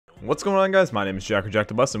What's going on, guys? My name is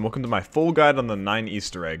JackTheBus and welcome to my full guide on the 9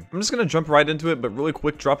 Easter egg. I'm just gonna jump right into it, but really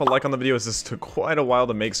quick, drop a like on the video as this took quite a while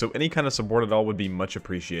to make, so any kind of support at all would be much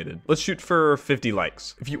appreciated. Let's shoot for 50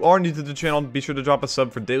 likes. If you are new to the channel, be sure to drop a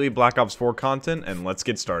sub for daily Black Ops 4 content, and let's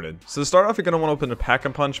get started. So to start off, you're gonna want to open a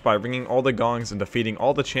pack-a-punch by ringing all the gongs and defeating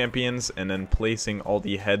all the champions, and then placing all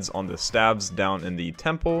the heads on the stabs down in the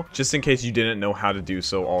temple, just in case you didn't know how to do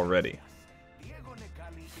so already.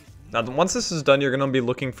 Now, once this is done, you're going to be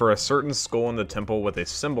looking for a certain skull in the temple with a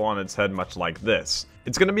symbol on its head, much like this.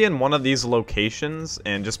 It's going to be in one of these locations,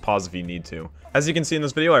 and just pause if you need to. As you can see in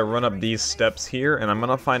this video, I run up these steps here, and I'm going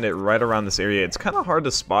to find it right around this area. It's kind of hard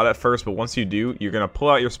to spot at first, but once you do, you're going to pull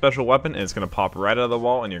out your special weapon, and it's going to pop right out of the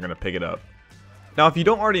wall, and you're going to pick it up. Now, if you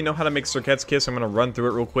don't already know how to make Circuit's Kiss, I'm going to run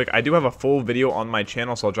through it real quick. I do have a full video on my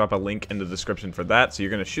channel, so I'll drop a link in the description for that. So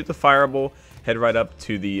you're going to shoot the fireball, head right up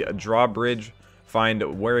to the drawbridge,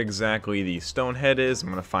 find where exactly the stone head is. I'm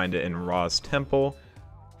going to find it in Ra's temple.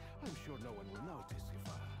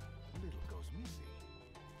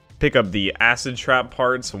 Pick up the acid trap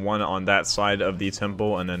parts, one on that side of the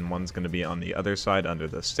temple, and then one's going to be on the other side under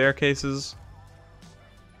the staircases.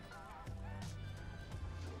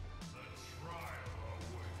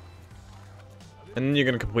 And then you're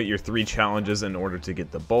going to complete your 3 challenges in order to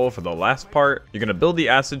get the bowl for the last part. You're going to build the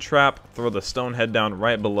acid trap, throw the stone head down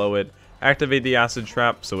right below it, activate the acid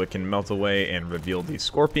trap so it can melt away and reveal the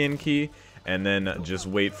scorpion key, and then just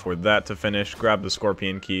wait for that to finish, grab the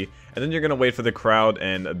scorpion key, and then you're going to wait for the crowd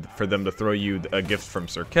and for them to throw you a gift from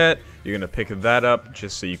Circuit. You're going to pick that up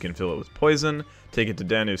just so you can fill it with poison, take it to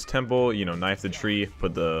Danu's temple, knife the tree,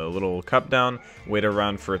 put the little cup down, wait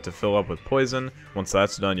around for it to fill up with poison. Once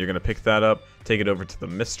that's done, you're going to pick that up, take it over to the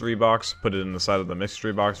mystery box, put it in the side of the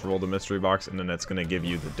mystery box, roll the mystery box, and then it's going to give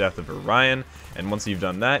you the death of Orion. And once you've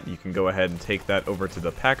done that, you can go ahead and take that over to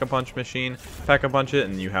the pack-a-punch machine, pack-a-punch it,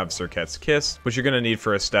 and you have Circuit's Kiss, which you're going to need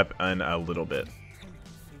for a step in a little bit.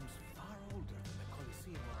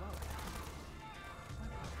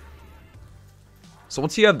 So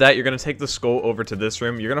once you have that, you're going to take the skull over to this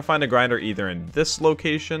room. You're going to find a grinder either in this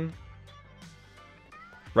location,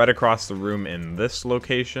 right across the room in this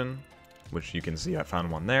location, which you can see I found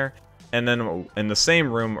one there, and then in the same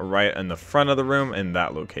room right in the front of the room in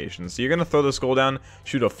that location. So you're going to throw the skull down,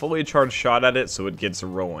 shoot a fully charged shot at it so it gets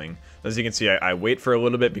rolling. As you can see, I wait for a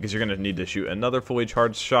little bit because you're going to need to shoot another fully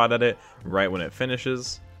charged shot at it right when it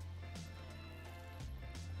finishes.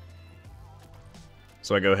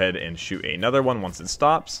 So I go ahead and shoot another one once it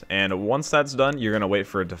stops, and once that's done, you're going to wait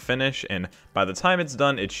for it to finish, and by the time it's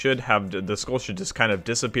done, it should have, the skull should just kind of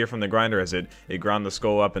disappear from the grinder as it ground the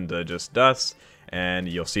skull up into just dust, and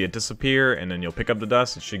you'll see it disappear, and then you'll pick up the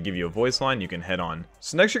dust. It should give you a voice line. You can head on.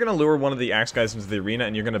 So next you're going to lure one of the axe guys into the arena,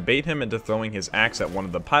 and you're going to bait him into throwing his axe at one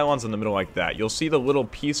of the pylons in the middle like that. You'll see the little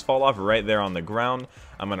piece fall off right there on the ground.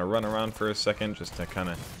 I'm going to run around for a second just to kind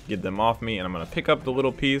of get them off me, and I'm going to pick up the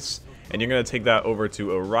little piece, and you're going to take that over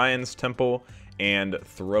to Orion's temple and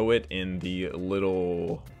throw it in the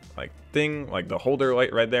little thing, like the holder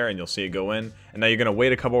light right there, and you'll see it go in. And now you're going to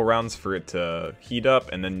wait a couple rounds for it to heat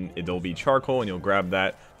up, and then it'll be charcoal, and you'll grab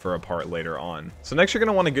that for a part later on. So next you're going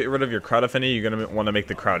to want to get rid of your crowd affinity. You're going to want to make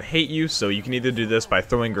the crowd hate you, so you can either do this by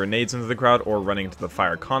throwing grenades into the crowd or running into the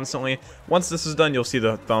fire constantly. Once this is done, you'll see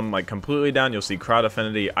the thumb completely down. You'll see crowd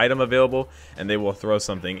affinity item available, and they will throw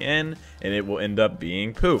something in, and it will end up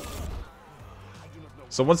being poop.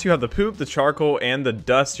 So once you have the poop, the charcoal, and the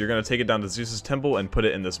dust, you're going to take it down to Zeus's temple and put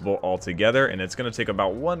it in this bowl all together, and it's going to take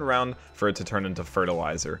about 1 round for it to turn into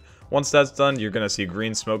fertilizer. Once that's done, you're going to see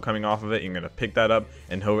green smoke coming off of it. You're going to pick that up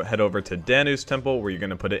and head over to Danu's temple, where you're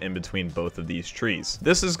going to put it in between both of these trees.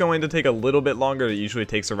 This is going to take a little bit longer. It usually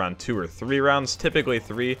takes around 2 or 3 rounds, typically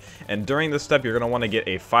 3. And during this step, you're going to want to get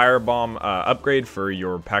a firebomb upgrade for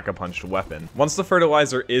your pack-a-punch weapon. Once the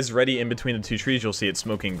fertilizer is ready in between the 2 trees, you'll see it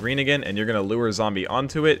smoking green again, and you're going to lure a zombie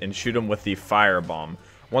onto it and shoot him with the firebomb.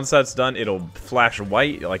 Once that's done, it'll flash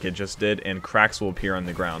white like it just did, and cracks will appear on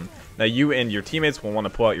the ground. Now you and your teammates will want to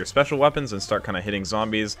pull out your special weapons and start kind of hitting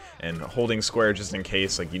zombies and holding square just in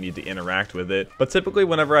case you need to interact with it. But typically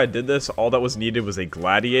whenever I did this, all that was needed was a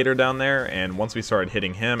gladiator down there, and once we started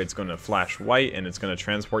hitting him, it's going to flash white and it's going to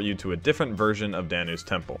transport you to a different version of Danu's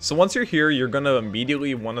temple. So once you're here, you're going to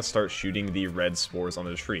immediately want to start shooting the red spores on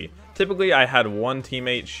the tree. Typically I had one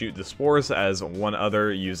teammate shoot the spores as one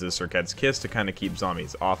other uses Circuit's Kiss to kind of keep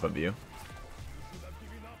zombies off of you.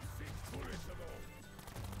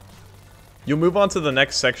 You'll move on to the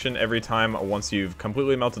next section every time once you've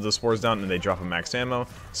completely melted the spores down and they drop a max ammo.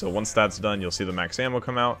 So once that's done, you'll see the max ammo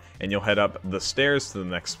come out, and you'll head up the stairs to the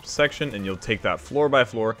next section, and you'll take that floor by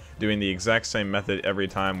floor, doing the exact same method every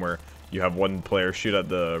time, where You have one player shoot at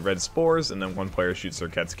the red spores, and then one player shoots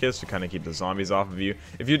Serket's Kiss to kind of keep the zombies off of you.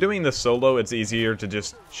 If you're doing this solo, it's easier to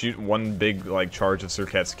just shoot one big like charge of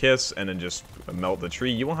Serket's Kiss and then just melt the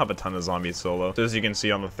tree. You won't have a ton of zombies solo. So as you can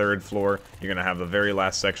see on the 3rd floor, you're going to have the very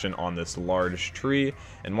last section on this large tree.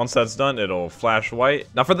 And once that's done, it'll flash white.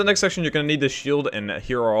 Now for the next section, you're going to need the shield, and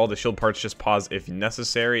here are all the shield parts. Just pause if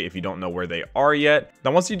necessary if you don't know where they are yet.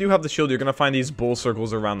 Now once you do have the shield, you're going to find these bull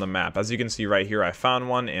circles around the map. As you can see right here, I found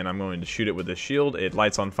one, and I'm going to shoot it with the shield. It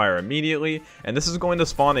lights on fire immediately, and this is going to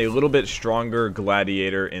spawn a little bit stronger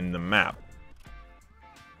gladiator in the map.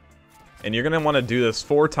 And you're going to want to do this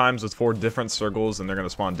 4 times with 4 different circles, and they're going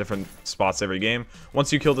to spawn different spots every game.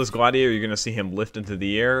 Once you kill this gladiator, you're going to see him lift into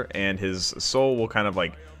the air, and his soul will kind of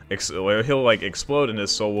like he'll like explode, and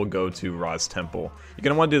his soul will go to Ra's temple. You're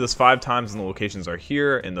going to want to do this 5 times, and the locations are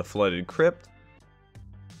here in the flooded crypt,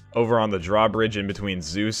 over on the drawbridge in between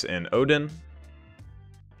Zeus and Odin,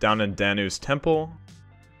 down in Danu's temple,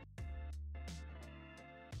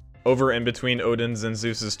 over in between Odin's and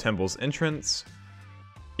Zeus's temple's entrance,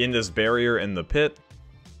 in this barrier in the pit,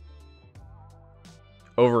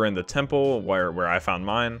 over in the temple where I found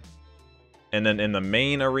mine, and then in the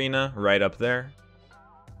main arena right up there,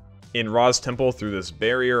 in Ra's temple through this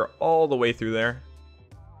barrier all the way through there,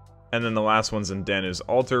 and then the last one's in Danu's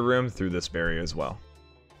altar room through this barrier as well.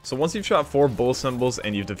 So once you've shot 4 bull symbols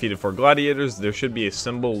and you've defeated 4 gladiators, there should be a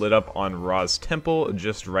symbol lit up on Ra's temple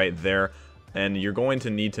just right there, and you're going to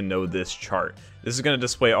need to know this chart. This is going to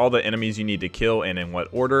display all the enemies you need to kill and in what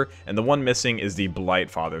order, and the one missing is the Blight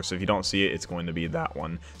Father, so if you don't see it, it's going to be that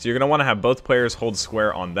one. So you're going to want to have both players hold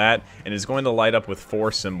square on that, and it's going to light up with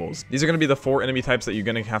 4 symbols. These are going to be the 4 enemy types that you're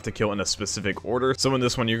going to have to kill in a specific order. So in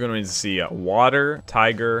this one, you're going to need to see water,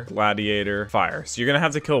 tiger, gladiator, fire. So you're going to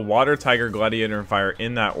have to kill water, tiger, gladiator, and fire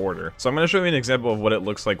in that order. So I'm going to show you an example of what it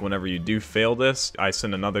looks like whenever you do fail this. I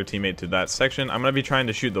send another teammate to that section. I'm going to be trying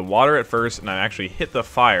to shoot the water at first, and I actually hit the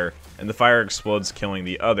fire, and the fire explodes, killing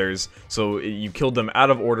the others. So you killed them out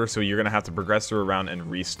of order, so you're going to have to progress through a round and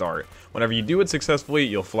restart. Whenever you do it successfully,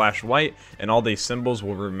 you'll flash white, and all these symbols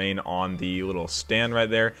will remain on the little stand right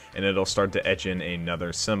there, and it'll start to etch in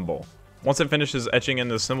another symbol. Once it finishes etching in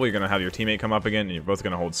the symbol, you're going to have your teammate come up again, and you're both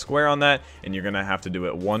going to hold square on that, and you're going to have to do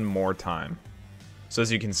it one more time. So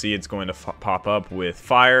as you can see, it's going to pop up with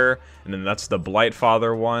fire, and then that's the Blight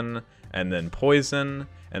Father one, and then poison,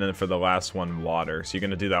 and then for the last one, water. So you're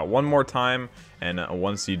going to do that one more time, and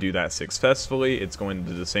once you do that successfully, it's going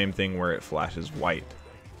to do the same thing where it flashes white.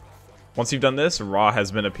 Once you've done this, Ra has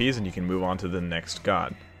been appeased, and you can move on to the next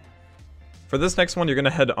god. For this next one, you're going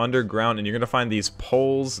to head underground, and you're going to find these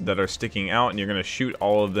poles that are sticking out, and you're going to shoot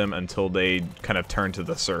all of them until they kind of turn to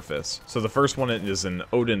the surface. So the first one is in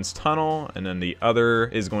Odin's tunnel, and then the other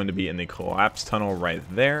is going to be in the collapsed tunnel right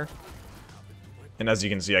there. And as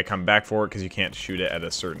you can see, I come back for it because you can't shoot it at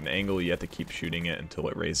a certain angle. You have to keep shooting it until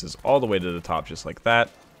it raises all the way to the top, just like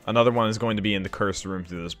that. Another one is going to be in the cursed room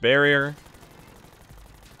through this barrier.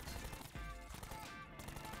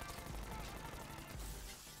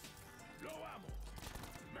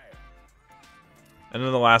 And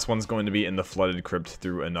then the last one's going to be in the flooded crypt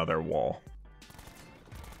through another wall.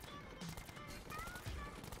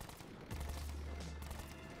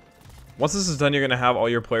 Once this is done, you're going to have all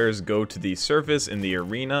your players go to the surface in the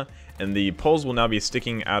arena, and the poles will now be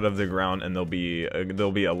sticking out of the ground, and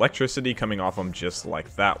there'll be electricity coming off them just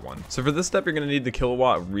like that one. So for this step, you're going to need the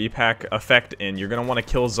kilowatt repack effect, and you're going to want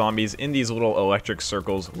to kill zombies in these little electric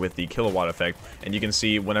circles with the kilowatt effect. And you can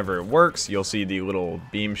see whenever it works, you'll see the little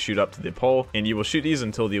beam shoot up to the pole, and you will shoot these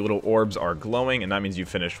until the little orbs are glowing, and that means you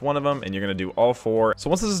finished one of them, and you're going to do all 4. So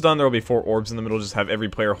once this is done, there will be 4 orbs in the middle. Just have every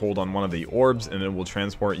player hold on one of the orbs, and it will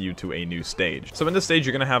transport you to a new stage. So in this stage,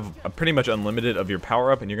 you're going to have a pretty much unlimited of your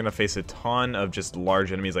power up, and you're going to face a ton of just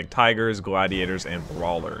large enemies like tigers, gladiators, and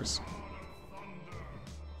brawlers.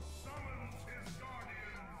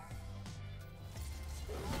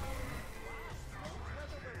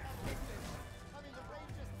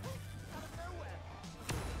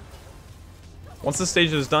 Once the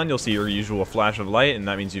stage is done, you'll see your usual flash of light, and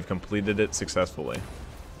that means you've completed it successfully.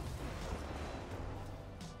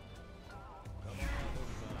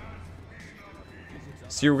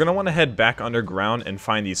 So you're going to want to head back underground and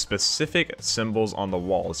find these specific symbols on the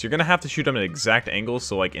walls. You're going to have to shoot them at exact angles,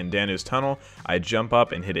 so like in Danu's tunnel, I jump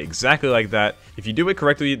up and hit it exactly like that. If you do it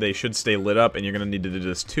correctly, they should stay lit up, and you're going to need to do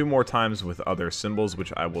this 2 more times with other symbols,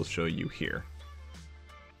 which I will show you here.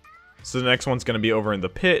 So the next one's going to be over in the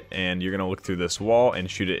pit, and you're going to look through this wall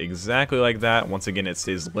and shoot it exactly like that. Once again, it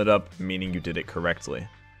stays lit up, meaning you did it correctly.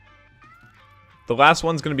 The last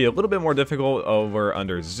one's going to be a little bit more difficult over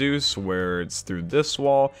under Zeus, where it's through this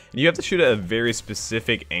wall. And you have to shoot at a very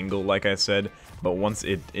specific angle, like I said, but once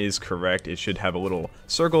it is correct, it should have a little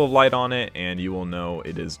circle of light on it, and you will know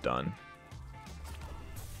it is done.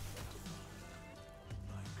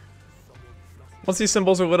 Once these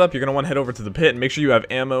symbols are lit up, you're going to want to head over to the pit and make sure you have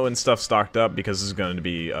ammo and stuff stocked up, because this is going to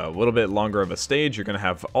be a little bit longer of a stage. You're going to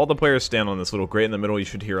have all the players stand on this little grate in the middle. You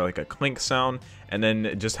should hear like a clink sound, and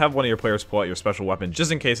then just have one of your players pull out your special weapon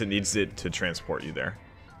just in case it needs it to transport you there.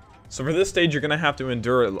 So for this stage, you're going to have to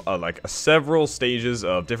endure several stages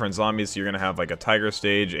of different zombies. So you're going to have like a tiger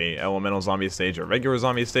stage, a elemental zombie stage, a regular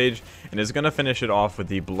zombie stage, and it's going to finish it off with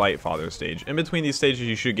the Blightfather stage. In between these stages,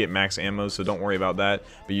 you should get max ammo, so don't worry about that,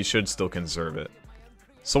 but you should still conserve it.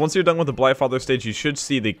 So once you're done with the Blightfather stage, you should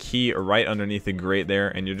see the key right underneath the grate there,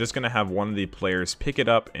 and you're just going to have one of the players pick it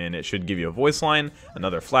up, and it should give you a voice line,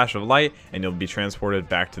 another flash of light, and you'll be transported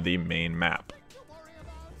back to the main map.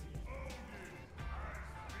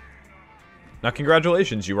 Now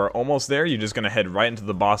congratulations, you are almost there. You're just going to head right into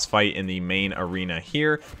the boss fight in the main arena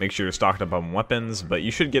here. Make sure you're stocked up on weapons, but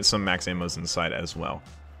you should get some max ammos inside as well.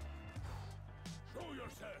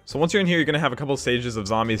 So once you're in here, you're going to have a couple stages of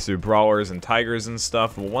zombies through brawlers and tigers and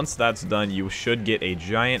stuff. Well, once that's done, you should get a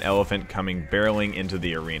giant elephant coming barreling into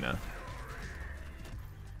the arena.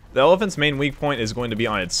 The elephant's main weak point is going to be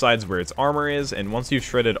on its sides where its armor is, and once you've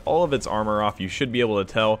shredded all of its armor off, you should be able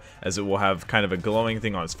to tell, as it will have kind of a glowing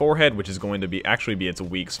thing on its forehead, which is going to be actually be its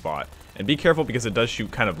weak spot. And be careful because it does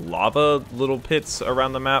shoot kind of lava little pits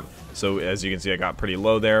around the map, so as you can see I got pretty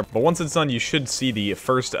low there. But once it's done, you should see the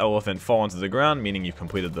first elephant fall into the ground, meaning you've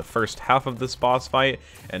completed the first half of this boss fight,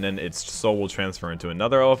 and then its soul will transfer into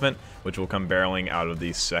another elephant, which will come barreling out of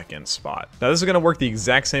the second spot. Now this is going to work the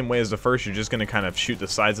exact same way as the first. You're just going to kind of shoot the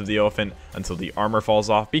sides of the elephant until the armor falls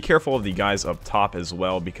off. Be careful of the guys up top as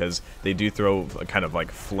well, because they do throw kind of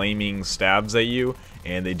like flaming stabs at you,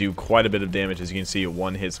 and they do quite a bit of damage. As you can see,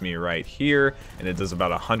 one hits me right here, and it does about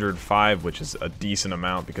 105, which is a decent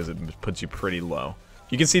amount because it puts you pretty low.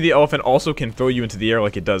 You can see the elephant also can throw you into the air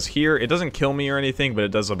like it does here. It doesn't kill me or anything, but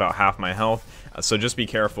it does about half my health, so just be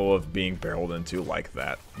careful of being barreled into like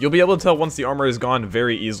that. You'll be able to tell once the armor is gone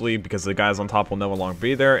very easily, because the guys on top will no longer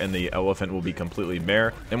be there, and the elephant will be completely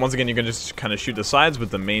bare. And once again, you can just kind of shoot the sides, with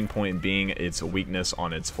the main point being its weakness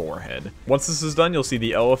on its forehead. Once this is done, you'll see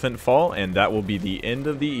the elephant fall, and that will be the end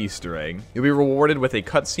of the Easter egg. You'll be rewarded with a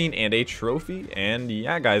cutscene and a trophy, and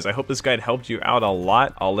yeah guys, I hope this guide helped you out a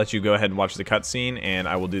lot. I'll let you go ahead and watch the cutscene, and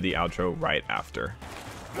I will do the outro right after.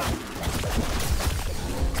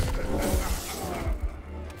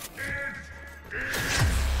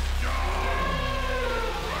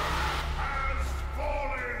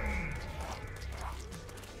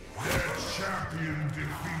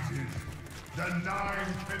 The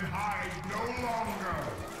Nine can hide no longer.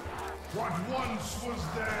 What once was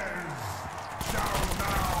theirs shall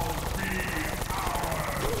now be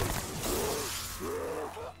ours.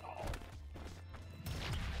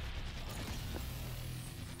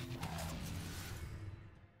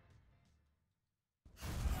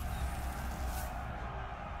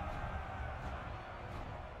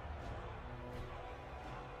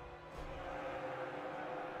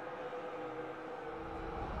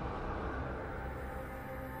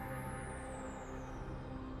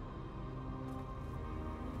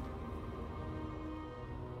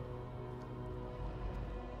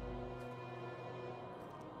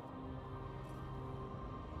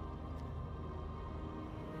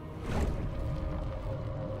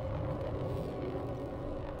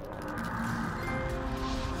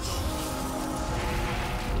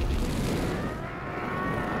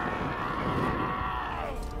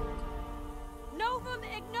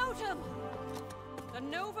 The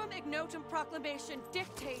Novum Ignotum Proclamation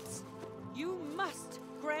dictates you must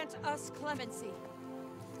grant us clemency.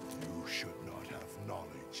 You should not have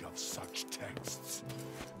knowledge of such texts.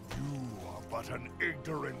 You are but an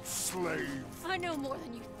ignorant slave. I know more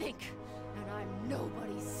than you think, and I'm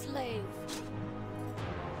nobody's slave.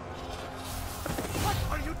 What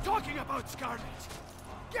are you talking about, Scarlet?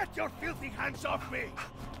 Get your filthy hands off me!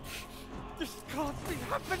 This can't be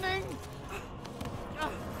happening!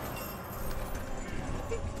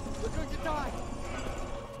 We're going to die!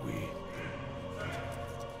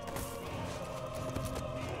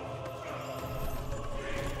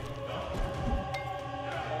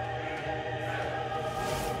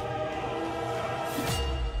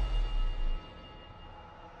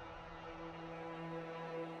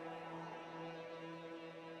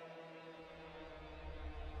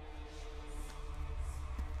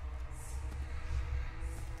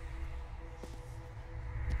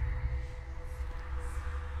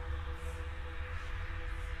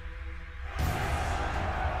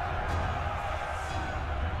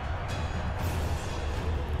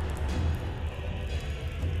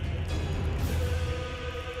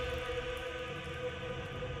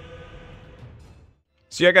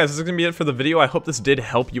 So yeah, guys, this is going to be it for the video. I hope this did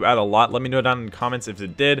help you out a lot. Let me know down in the comments if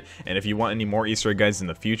it did, and if you want any more Easter egg guides in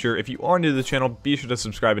the future. If you are new to the channel, be sure to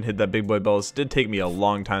subscribe and hit that big boy bell. This did take me a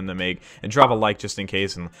long time to make, and drop a like just in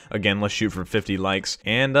case. And again, let's shoot for 50 likes.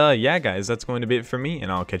 And yeah, guys, that's going to be it for me,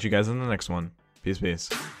 and I'll catch you guys in the next one. Peace,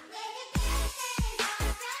 peace.